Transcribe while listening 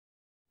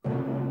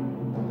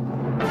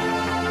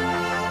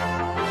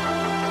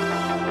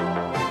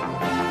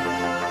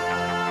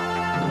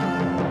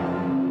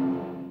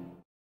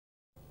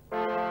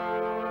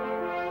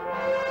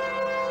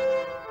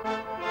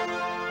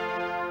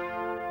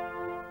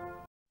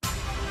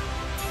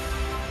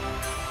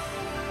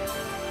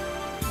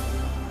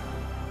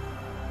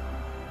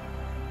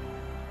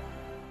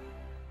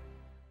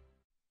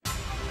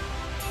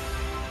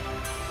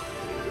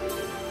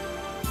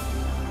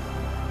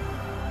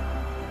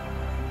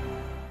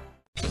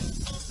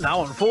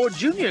Now on 4,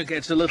 Junior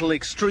gets a little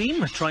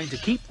extreme, trying to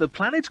keep the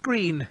planet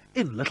green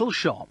in Little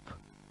Shop.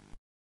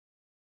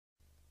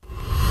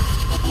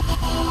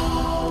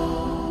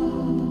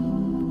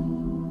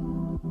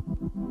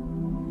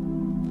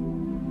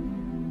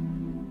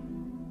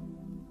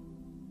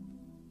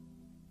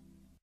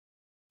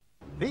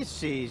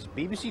 This is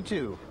BBC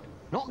Two.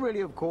 Not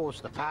really, of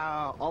course, the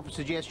power of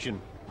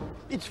suggestion.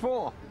 It's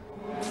 4.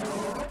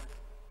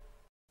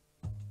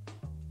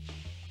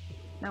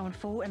 Now on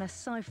 4, in a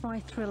sci-fi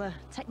thriller,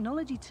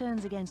 technology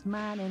turns against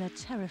man in a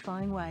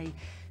terrifying way.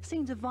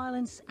 Scenes of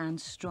violence and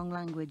strong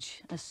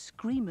language as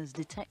screamers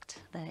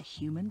detect their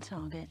human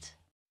target.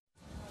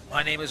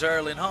 My name is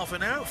Earl. In half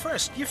an hour.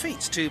 First, your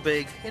feet's too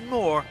big. In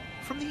more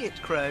from the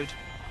It Crowd.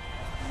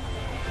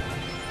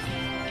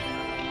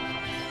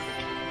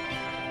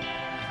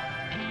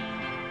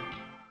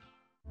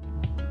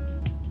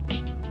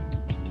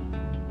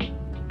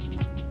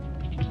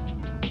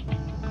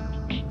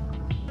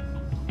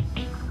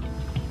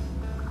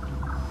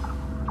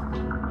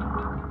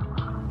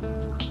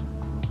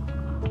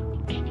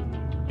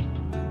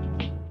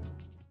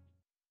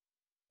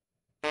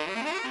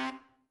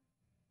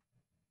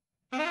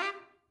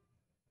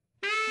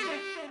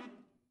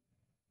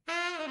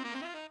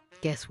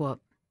 Guess what?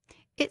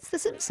 It's The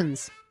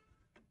Simpsons.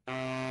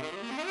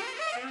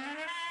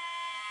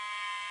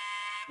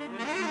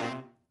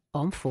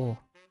 On 4.